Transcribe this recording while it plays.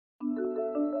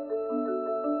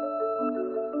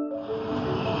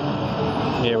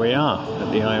Here we are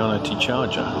at the Ionity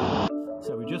charger.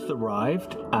 So we just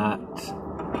arrived at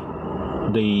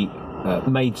the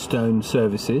Maidstone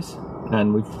services,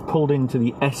 and we've pulled into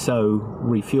the SO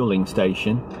refueling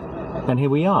station, and here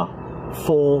we are.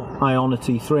 4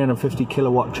 Ionity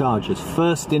 350kW chargers.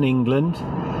 First in England,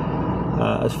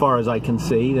 as far as I can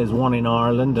see. There's one in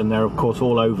Ireland, and they're of course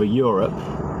all over Europe.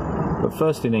 But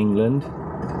first in England,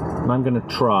 and I'm going to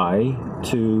try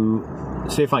to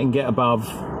see if I can get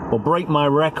above or break my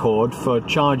record for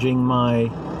charging my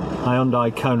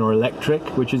Hyundai Kona Electric,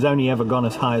 which has only ever gone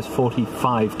as high as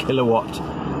 45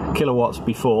 kilowatts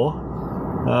before.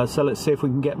 So let's see if we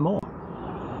can get more.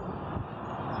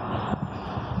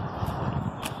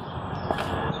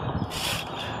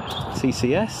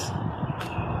 CCS,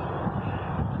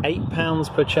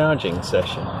 £8 per charging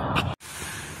session.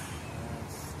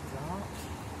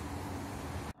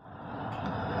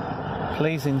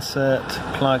 Please insert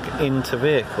plug into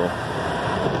vehicle.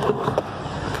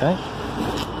 Okay.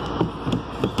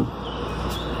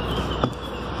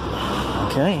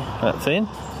 Okay, that's in.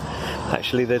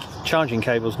 Actually, the charging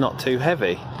cable's not too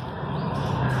heavy.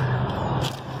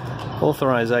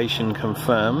 Authorization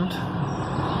confirmed.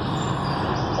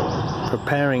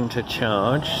 Preparing to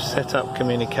charge. Set up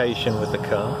communication with the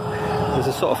car. There's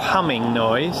a sort of humming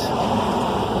noise.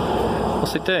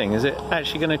 What's it doing? Is it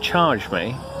actually going to charge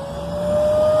me?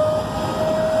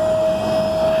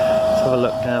 Let's have a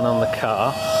look down on the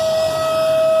car.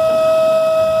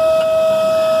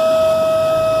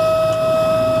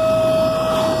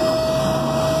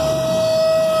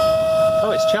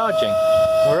 Oh, it's charging.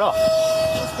 We're off.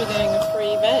 Must be doing a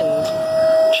free vend.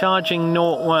 Charging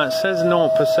well, it says 0%.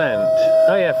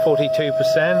 Oh yeah,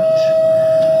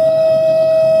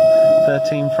 42%.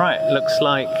 13 right. Looks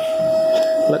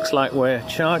like we're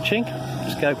charging.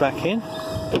 Let's go back in.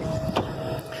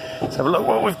 Let's have a look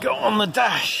what we've got on the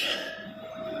dash.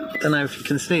 Don't know if you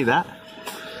can see that.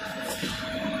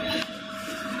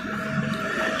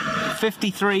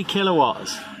 53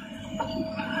 kilowatts.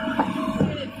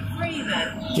 Free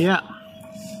then? Yeah.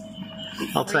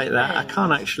 I'll take that. I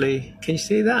can't actually. Can you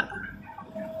see that?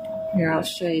 Here, I'll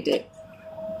shade it.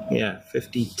 Yeah,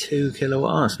 52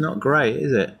 kilowatts. Not great,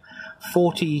 is it?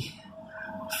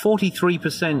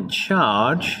 43%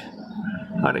 charge.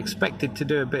 I'd expect it to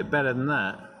do a bit better than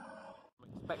that. I'm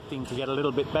expecting to get a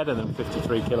little bit better than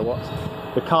 53 kilowatts.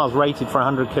 The car's rated for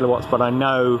 100 kilowatts, but I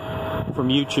know from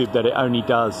YouTube that it only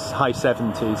does high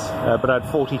 70s. But I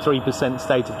had 43%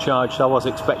 state of charge, so I was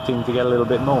expecting to get a little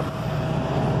bit more.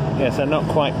 Yeah, so not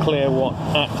quite clear what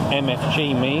at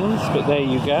MFG means, but there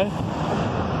you go.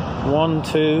 1,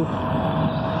 2,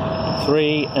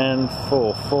 3 and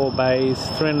 4. 4 bays,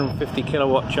 350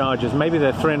 kilowatt chargers. Maybe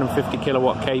they're 350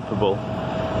 kilowatt capable,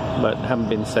 but haven't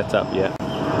been set up yet.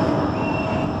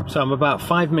 So I'm about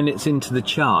 5 minutes into the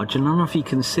charge, and I don't know if you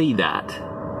can see that.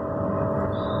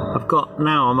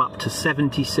 I'm up to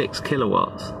 76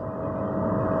 kilowatts.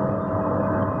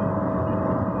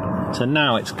 So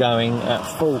now it's going at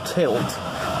full tilt,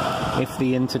 if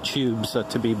the intertubes are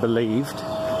to be believed.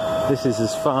 This is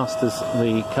as fast as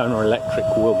the Kona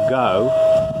Electric will go.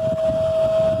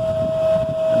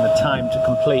 And the time to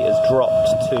complete has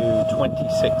dropped to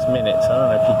 26 minutes. I don't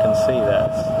know if you can see that.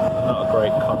 It's not a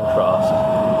great contrast.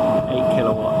 8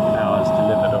 kilowatt hours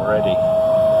delivered already.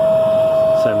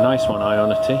 So nice one,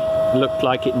 Ionity. Looked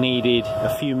like it needed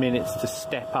a few minutes to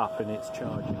step up in its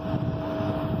charging.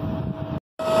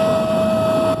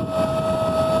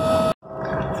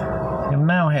 You've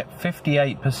now hit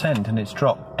 58% and it's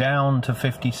dropped down to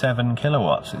 57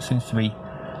 kilowatts. It seems to be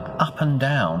up and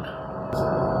down.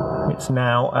 It's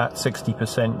now at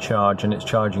 60% charge and it's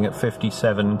charging at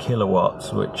 57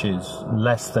 kilowatts, which is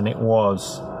less than it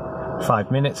was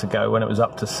 5 minutes ago when it was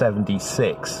up to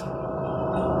 76.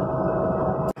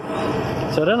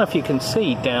 So I don't know if you can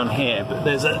see down here, but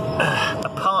there's a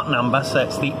part number, so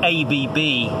it's the ABB.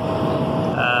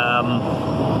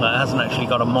 It hasn't actually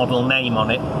got a model name on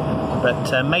it,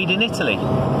 but made in Italy.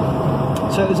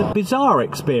 So it was a bizarre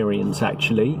experience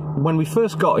actually. When we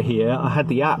first got here, I had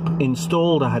the app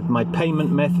installed, I had my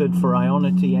payment method for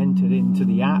Ionity entered into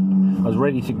the app, I was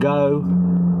ready to go,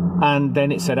 and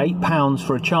then it said £8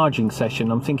 for a charging session.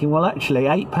 I'm thinking, well actually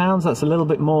 £8, that's a little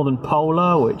bit more than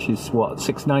Polar, which is what,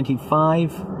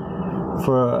 £6.95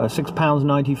 for a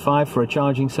 £6.95 for a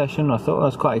charging session. I thought that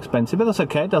was quite expensive, but that's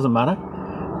okay, it doesn't matter.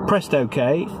 Pressed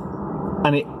OK,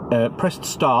 and it pressed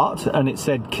start, and it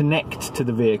said connect to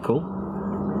the vehicle.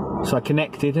 So I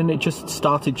connected, and it just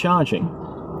started charging.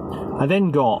 I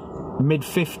then got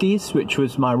mid-50s, which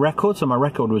was my record, so my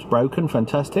record was broken,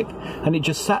 fantastic, and it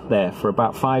just sat there for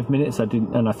about 5 minutes.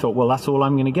 And I thought, well, that's all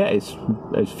I'm going to get is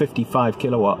 55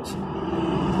 kilowatts.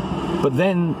 But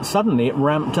then suddenly it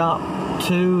ramped up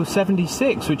to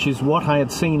 76, which is what I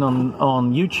had seen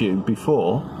on YouTube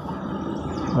before,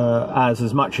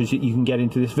 as much as you can get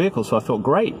into this vehicle. So I thought,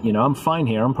 great, you know, I'm fine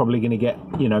here. I'm probably going to get,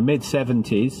 you know,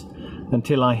 mid-70s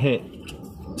until I hit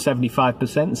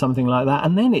 75%, something like that.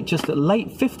 And then it just, at late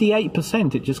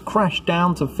 58%, it just crashed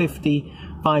down to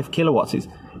 55 kilowatts.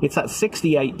 It's at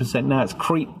 68% now. It's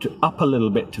creeped up a little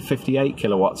bit to 58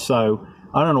 kilowatts. So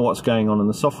I don't know what's going on in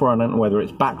the software. I don't know whether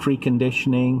it's battery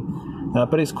conditioning,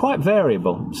 but it's quite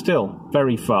variable. Still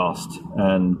very fast,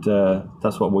 and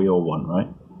that's what we all want, right?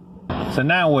 So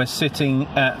now we're sitting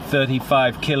at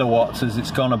 35 kilowatts as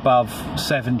it's gone above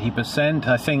 70%.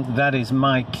 I think that is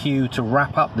my cue to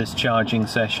wrap up this charging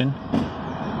session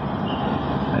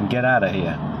and get out of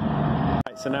here.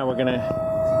 Right, so now we're going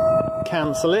to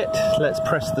cancel it. Let's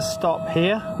press the stop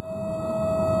here.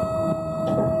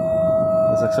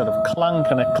 There's a sort of clunk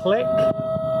and a click.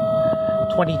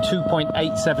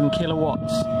 22.87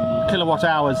 kilowatt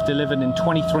hours delivered in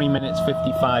 23 minutes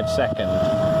 55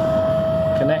 seconds.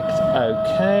 Connect,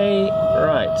 okay.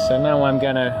 Right, so now I'm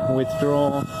going to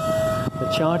withdraw the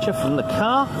charger from the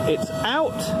car. It's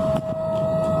out.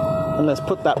 And let's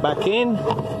put that back in.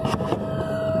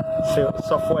 See what the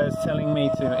software is telling me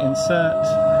to insert.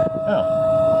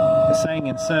 Oh, it's saying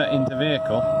insert into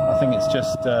vehicle. I think it's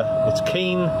just, it's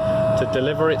keen to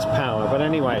deliver its power. But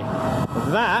anyway,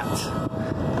 that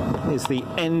is the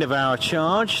end of our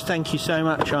charge. Thank you so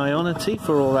much, Ionity,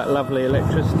 for all that lovely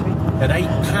electricity. At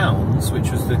 £8, which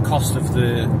was the cost of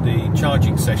the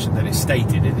charging session that it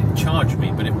stated, it didn't charge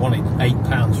me, but it wanted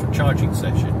 £8 for a charging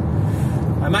session.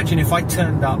 I imagine if I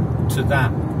turned up to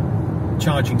that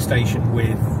charging station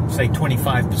with, say,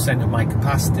 25% of my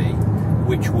capacity,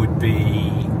 which would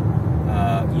be,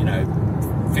 you know,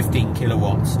 15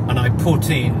 kilowatts, and I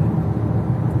put in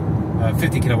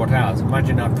 50 kilowatt hours.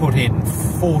 Imagine I put in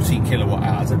 40 kilowatt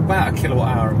hours, about a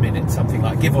kilowatt hour a minute, something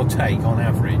like, give or take on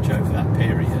average over that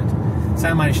period. So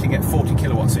I managed to get 40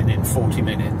 kilowatts in 40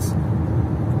 minutes.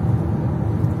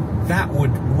 That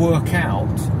would work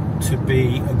out to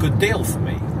be a good deal for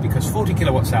me, because 40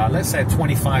 kilowatts hour, let's say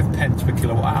 25 pence per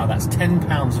kilowatt hour, that's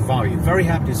 £10 of value. Very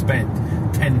happy to spend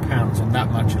 £10 on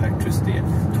that much electricity at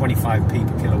 25p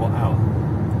per kilowatt hour.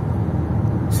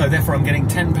 So therefore I'm getting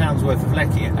 £10 worth of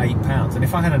lecky at £8. And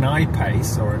if I had an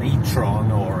I-Pace or an e-tron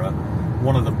or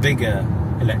one of the bigger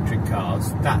electric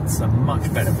cars, that's a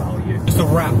much better value. Just to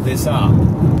wrap this up,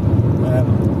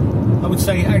 I would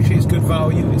say actually it's good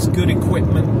value, it's good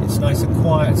equipment, it's nice and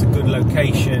quiet, it's a good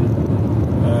location,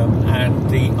 and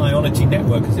the Ionity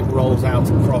network, as it rolls out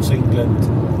across England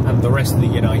and the rest of the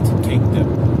United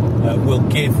Kingdom, will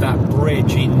give that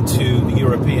bridge into the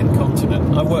European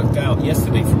continent. I worked out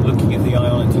yesterday from looking at the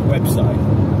Ionity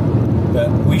website that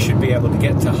we should be able to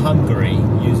get to Hungary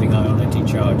using Ionity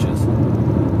chargers.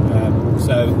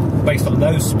 So based on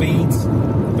those speeds,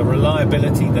 the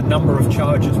reliability, the number of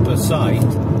chargers per site,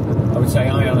 I would say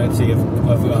Ionity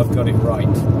have got it right.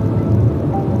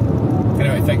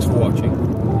 Anyway, thanks for watching.